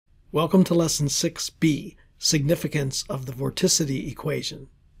Welcome to Lesson 6b, Significance of the Vorticity Equation.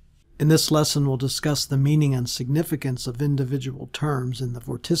 In this lesson, we'll discuss the meaning and significance of individual terms in the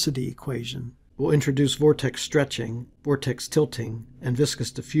vorticity equation. We'll introduce vortex stretching, vortex tilting, and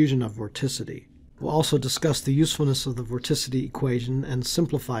viscous diffusion of vorticity. We'll also discuss the usefulness of the vorticity equation and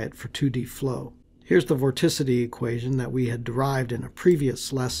simplify it for 2D flow. Here's the vorticity equation that we had derived in a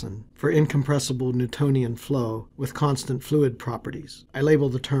previous lesson for incompressible Newtonian flow with constant fluid properties. I label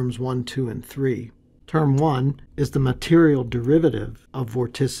the terms 1, 2, and 3. Term 1 is the material derivative of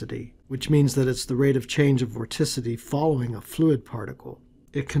vorticity, which means that it's the rate of change of vorticity following a fluid particle.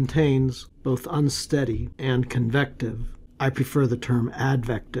 It contains both unsteady and convective, I prefer the term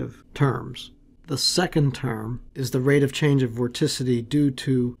advective, terms. The second term is the rate of change of vorticity due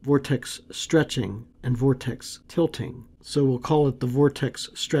to vortex stretching and vortex tilting, so we'll call it the vortex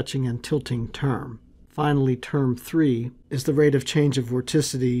stretching and tilting term. Finally, term 3 is the rate of change of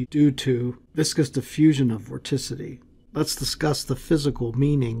vorticity due to viscous diffusion of vorticity. Let's discuss the physical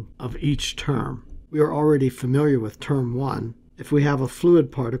meaning of each term. We are already familiar with term 1. If we have a fluid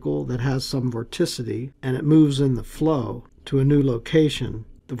particle that has some vorticity and it moves in the flow to a new location,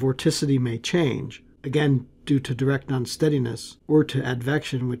 the vorticity may change, again due to direct unsteadiness, or to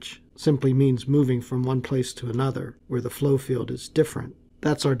advection, which simply means moving from one place to another, where the flow field is different.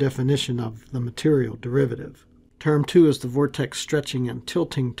 That's our definition of the material derivative. Term 2 is the vortex stretching and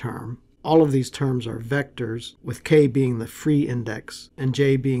tilting term. All of these terms are vectors, with k being the free index and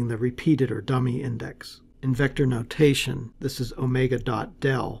j being the repeated or dummy index. In vector notation, this is omega dot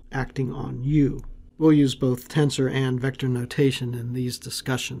del acting on u. We'll use both tensor and vector notation in these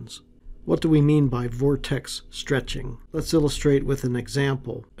discussions. What do we mean by vortex stretching? Let's illustrate with an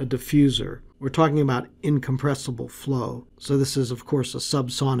example, a diffuser. We're talking about incompressible flow, so this is of course a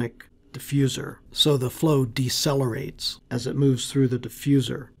subsonic diffuser. So the flow decelerates as it moves through the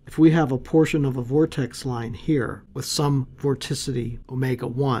diffuser. If we have a portion of a vortex line here with some vorticity omega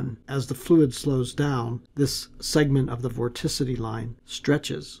 1, as the fluid slows down, this segment of the vorticity line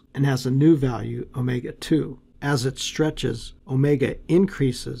stretches and has a new value omega 2. As it stretches, omega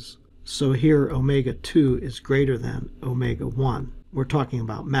increases, so here omega 2 is greater than omega 1. We're talking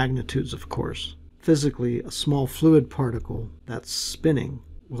about magnitudes, of course. Physically, a small fluid particle that's spinning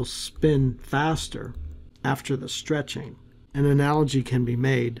will spin faster after the stretching. An analogy can be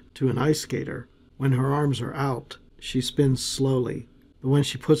made to an ice skater. When her arms are out, she spins slowly, but when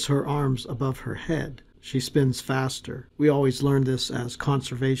she puts her arms above her head, she spins faster. We always learn this as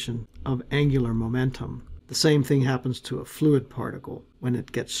conservation of angular momentum. The same thing happens to a fluid particle when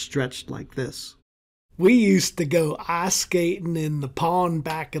it gets stretched like this. We used to go ice skating in the pond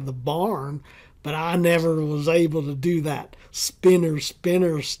back of the barn, but I never was able to do that spinner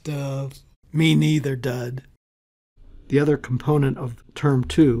stuff. Me neither, Dud. The other component of term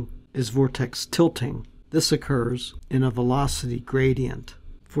 2 is vortex tilting. This occurs in a velocity gradient.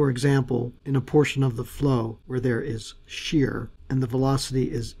 For example, in a portion of the flow where there is shear and the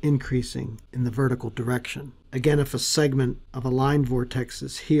velocity is increasing in the vertical direction. Again, if a segment of a line vortex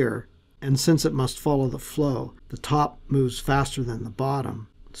is here, and since it must follow the flow, the top moves faster than the bottom,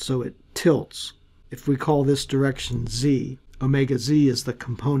 so it tilts. If we call this direction z, omega z is the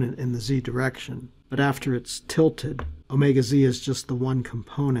component in the z direction, but after it's tilted, omega z is just the one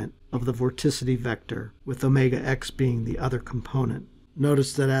component of the vorticity vector, with omega x being the other component.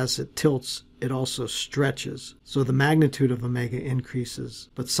 Notice that as it tilts, it also stretches, so the magnitude of omega increases,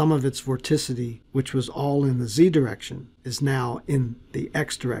 but some of its vorticity, which was all in the z direction, is now in the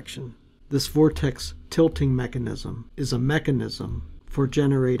x direction. This vortex tilting mechanism is a mechanism for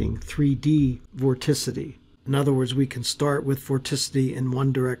generating 3D vorticity. In other words, we can start with vorticity in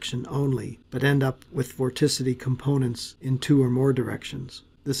one direction only, but end up with vorticity components in two or more directions.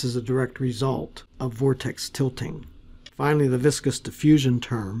 This is a direct result of vortex tilting. Finally, the viscous diffusion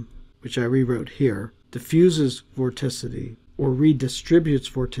term, which I rewrote here, diffuses vorticity or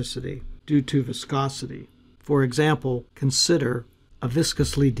redistributes vorticity due to viscosity. For example, consider a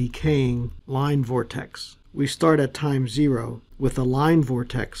viscously decaying line vortex. We start at time 0 with a line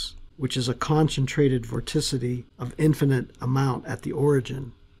vortex, which is a concentrated vorticity of infinite amount at the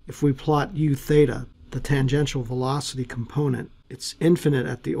origin. If we plot u theta, the tangential velocity component, it's infinite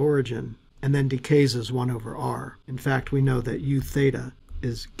at the origin and then decays as 1 over r. In fact, we know that u theta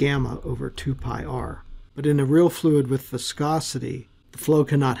is gamma over 2 pi r. But in a real fluid with viscosity, the flow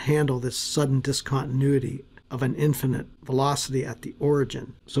cannot handle this sudden discontinuity of an infinite velocity at the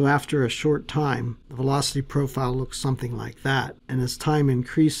origin. So after a short time, the velocity profile looks something like that, and as time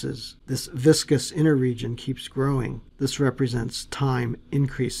increases, this viscous inner region keeps growing. This represents time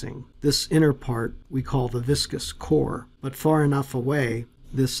increasing. This inner part we call the viscous core, but far enough away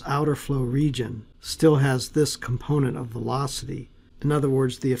this outer flow region still has this component of velocity. In other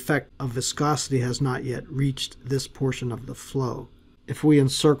words, the effect of viscosity has not yet reached this portion of the flow. If we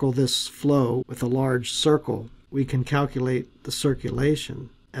encircle this flow with a large circle, we can calculate the circulation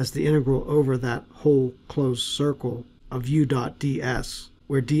as the integral over that whole closed circle of u dot ds,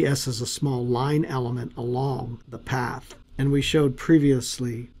 where ds is a small line element along the path. And we showed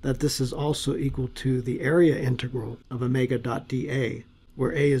previously that this is also equal to the area integral of omega dot dA,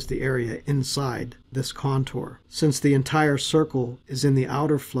 where A is the area inside this contour. Since the entire circle is in the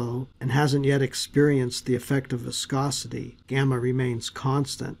outer flow and hasn't yet experienced the effect of viscosity, gamma remains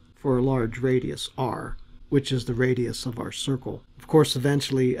constant for a large radius r, which is the radius of our circle. Of course,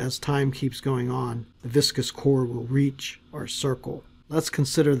 eventually, as time keeps going on, the viscous core will reach our circle. Let's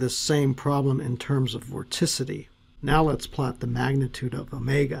consider this same problem in terms of vorticity. Now let's plot the magnitude of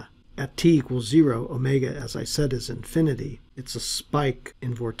omega. At t equals 0, omega, as I said, is infinity. It's a spike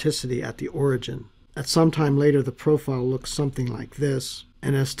in vorticity at the origin. At some time later, the profile looks something like this,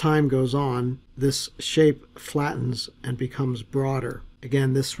 and as time goes on, this shape flattens and becomes broader.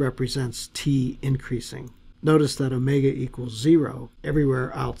 Again, this represents t increasing. Notice that omega equals 0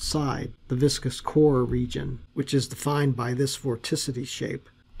 everywhere outside the viscous core region, which is defined by this vorticity shape.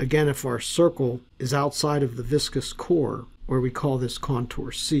 Again, if our circle is outside of the viscous core, where we call this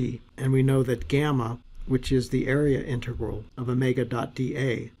contour C, and we know that gamma, which is the area integral of omega dot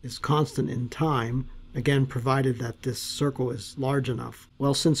dA, is constant in time, again provided that this circle is large enough.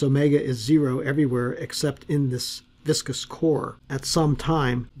 Well, since omega is 0 everywhere except in this viscous core, at some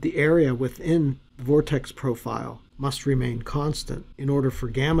time the area within the vortex profile must remain constant in order for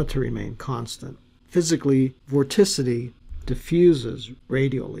gamma to remain constant. Physically, vorticity diffuses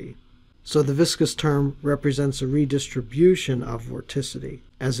radially. So the viscous term represents a redistribution of vorticity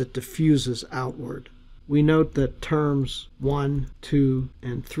as it diffuses outward. We note that terms 1, 2,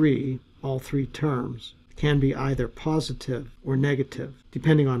 and 3, all three terms, can be either positive or negative,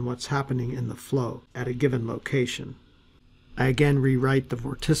 depending on what's happening in the flow at a given location. I again rewrite the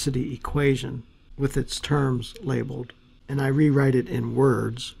vorticity equation with its terms labeled, and I rewrite it in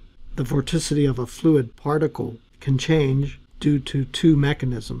words. The vorticity of a fluid particle can change due to two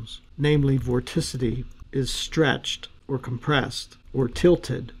mechanisms, namely vorticity is stretched or compressed or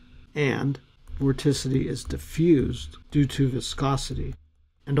tilted, and vorticity is diffused due to viscosity.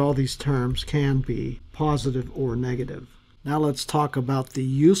 And all these terms can be positive or negative. Now let's talk about the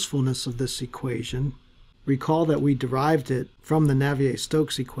usefulness of this equation. Recall that we derived it from the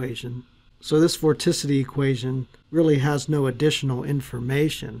Navier-Stokes equation. So this vorticity equation really has no additional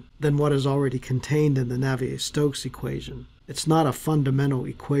information than what is already contained in the Navier-Stokes equation. It's not a fundamental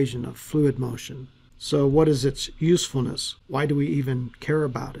equation of fluid motion. So what is its usefulness? Why do we even care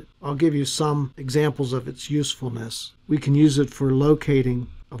about it? I'll give you some examples of its usefulness. We can use it for locating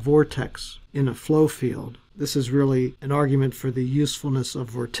a vortex in a flow field. This is really an argument for the usefulness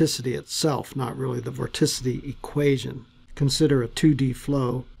of vorticity itself, not really the vorticity equation. Consider a 2D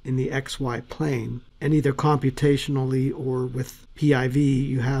flow in the xy plane, and either computationally or with PIV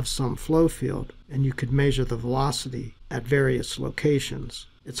you have some flow field, and you could measure the velocity at various locations.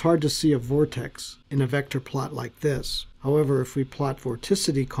 It's hard to see a vortex in a vector plot like this. However, if we plot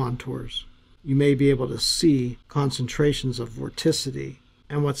vorticity contours, you may be able to see concentrations of vorticity.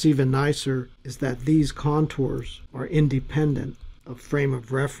 And what's even nicer is that these contours are independent of frame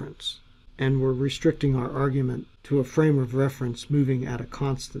of reference, and we're restricting our argument to a frame of reference moving at a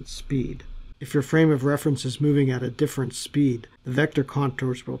constant speed. If your frame of reference is moving at a different speed, the vector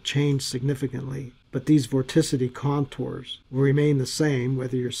contours will change significantly, but these vorticity contours will remain the same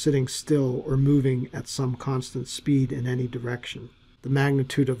whether you're sitting still or moving at some constant speed in any direction. The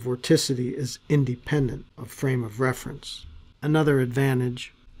magnitude of vorticity is independent of frame of reference. Another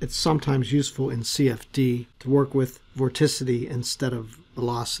advantage, it's sometimes useful in CFD to work with vorticity instead of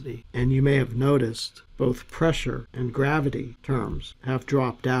velocity. And you may have noticed both pressure and gravity terms have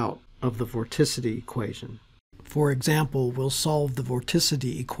dropped out of the vorticity equation. For example, we'll solve the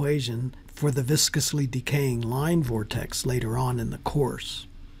vorticity equation for the viscously decaying line vortex later on in the course.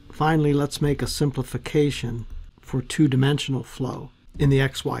 Finally, let's make a simplification for two-dimensional flow in the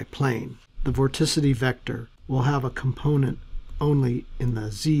xy plane. The vorticity vector will have a component only in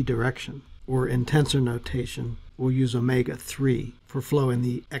the z direction, or in tensor notation, we'll use omega 3 for flow in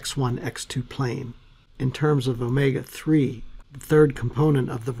the x1, x2 plane. In terms of omega 3, the third component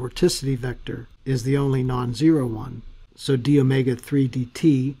of the vorticity vector is the only non-zero one, so d omega 3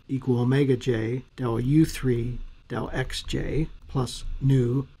 dt equal omega j del u3 del xj plus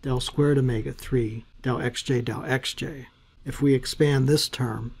nu del squared omega 3 del xj del xj. If we expand this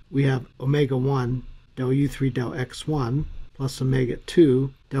term, we have omega 1 del u3 del x1 plus omega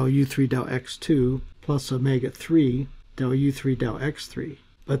 2 del u3 del x2 plus omega 3 del u3 del x3.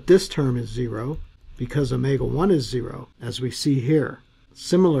 But this term is 0 because omega 1 is 0, as we see here.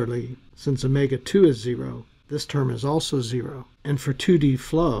 Similarly, since omega 2 is 0, this term is also 0. And for 2D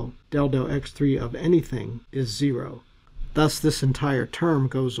flow, del x3 of anything is 0. Thus, this entire term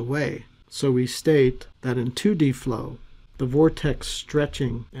goes away. So we state that in 2D flow, the vortex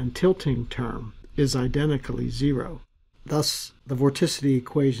stretching and tilting term is identically 0. Thus, the vorticity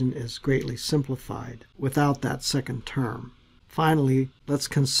equation is greatly simplified without that second term. Finally, let's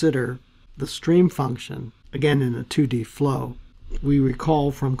consider the stream function, again in a 2D flow. We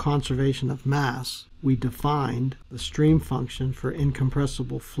recall from conservation of mass, we defined the stream function for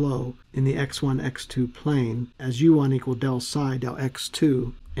incompressible flow in the x1, x2 plane as u1 equal del psi del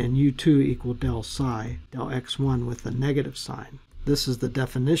x2 and u2 equal del psi del x1 with a negative sign. This is the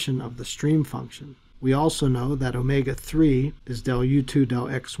definition of the stream function. We also know that omega 3 is del u2 del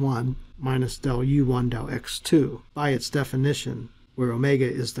x1 minus del u1 del x2 by its definition, where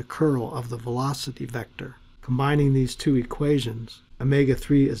omega is the curl of the velocity vector. Combining these two equations, omega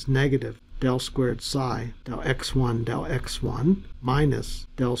 3 is negative del squared psi del x1 del x1 minus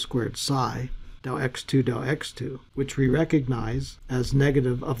del squared psi del x2 del x2, which we recognize as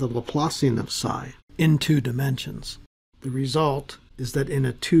negative of the Laplacian of psi in 2 dimensions. The result is that in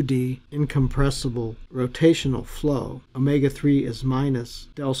a 2D incompressible rotational flow, omega 3 is minus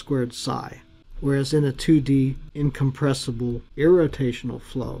del squared psi, whereas in a 2D incompressible irrotational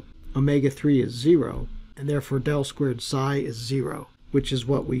flow, omega 3 is 0, and therefore del squared psi is 0, which is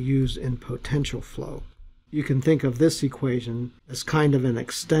what we use in potential flow. You can think of this equation as kind of an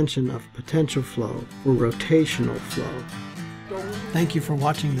extension of potential flow or rotational flow. Thank you for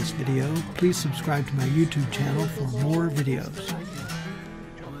watching this video. Please subscribe to my YouTube channel for more videos.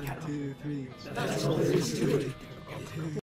 1, 2, 3. That's all there is to it.